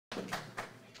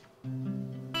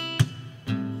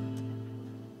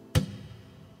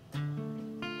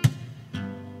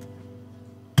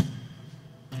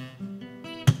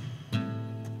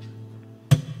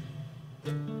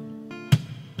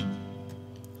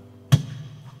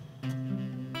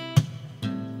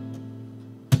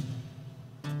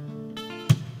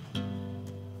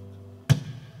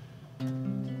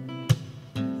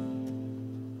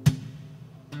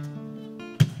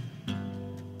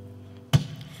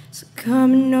So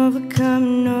coming over,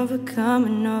 coming over,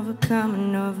 coming over,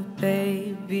 coming over,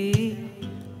 baby.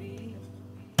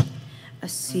 I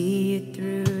see you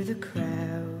through the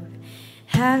crowd.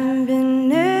 Haven't been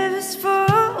nervous for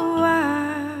a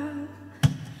while,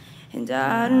 and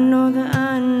I don't know that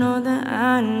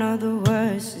I know the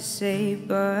words to say,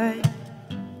 but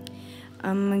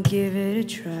I'ma give it a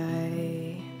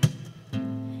try.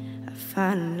 I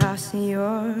find lost in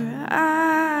your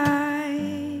eyes,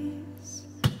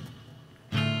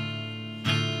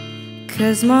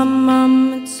 'cause my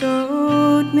mama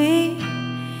told me,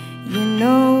 you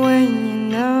know when you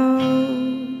know.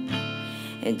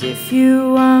 And if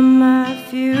you want my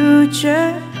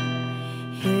future,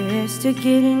 here's to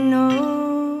get to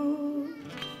know.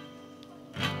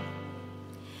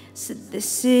 So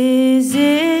this is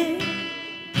it,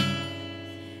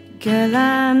 girl,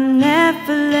 I'm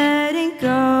never letting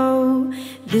go.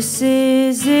 This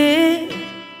is it,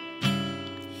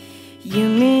 you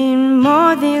mean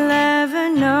more than you'll ever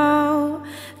know.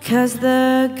 'Cause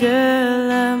the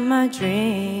girl of my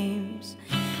dreams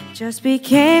just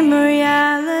became a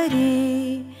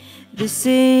reality. This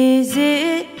is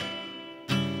it,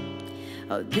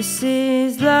 oh, this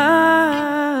is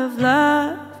love,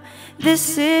 love,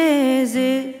 this is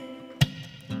it.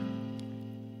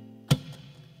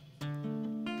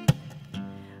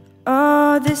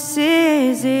 Oh, this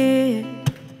is it.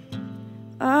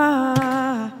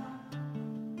 Oh.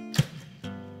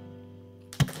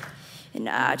 And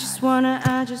I just wanna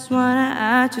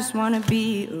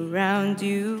be around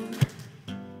you,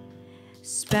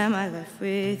 spend my life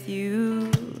with you.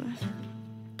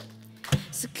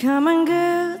 So come on,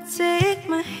 girl, take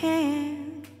my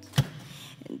hand,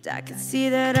 and I can see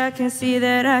that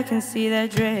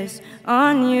dress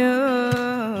on you.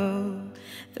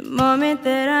 The moment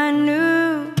that I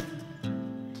knew,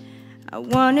 I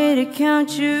wanted to count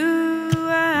you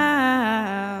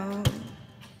out.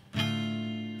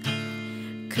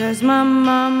 'Cause my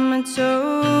mama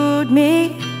told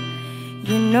me,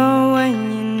 you know when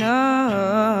you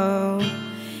know.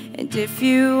 And if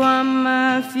you want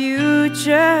my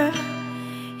future,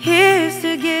 here's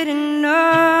to get to know.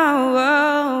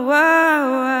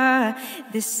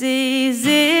 This is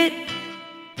it,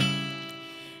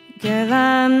 girl,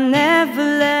 I'm never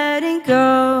letting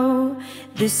go.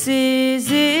 This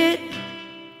is it,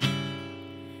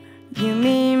 you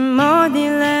mean more than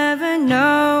you'll ever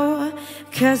know.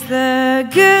 'Cause the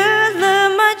girl of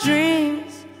my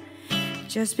dreams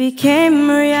just became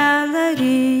a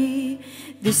reality.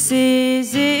 This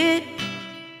is it,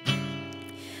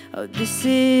 oh, this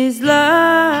is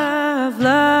love,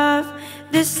 love,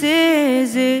 this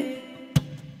is it.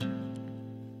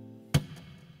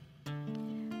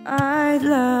 I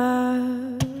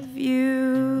love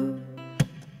you,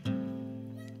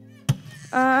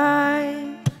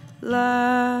 I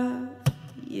love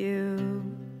you,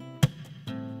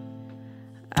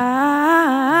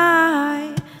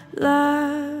 I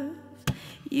love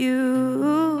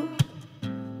you.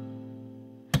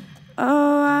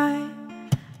 Oh, I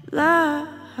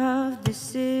love,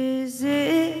 this is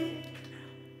it,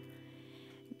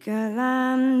 girl,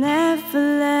 I'm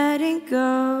never letting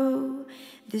go.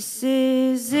 This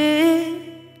is it,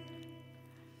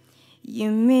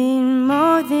 you mean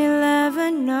more than you'll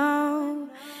ever know.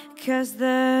 'Cause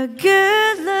the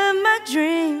girl of my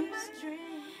dreams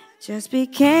just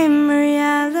became a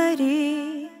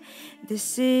reality.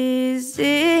 This is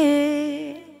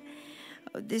it,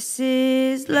 oh, this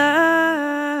is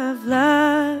love,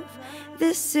 love,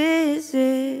 this is it.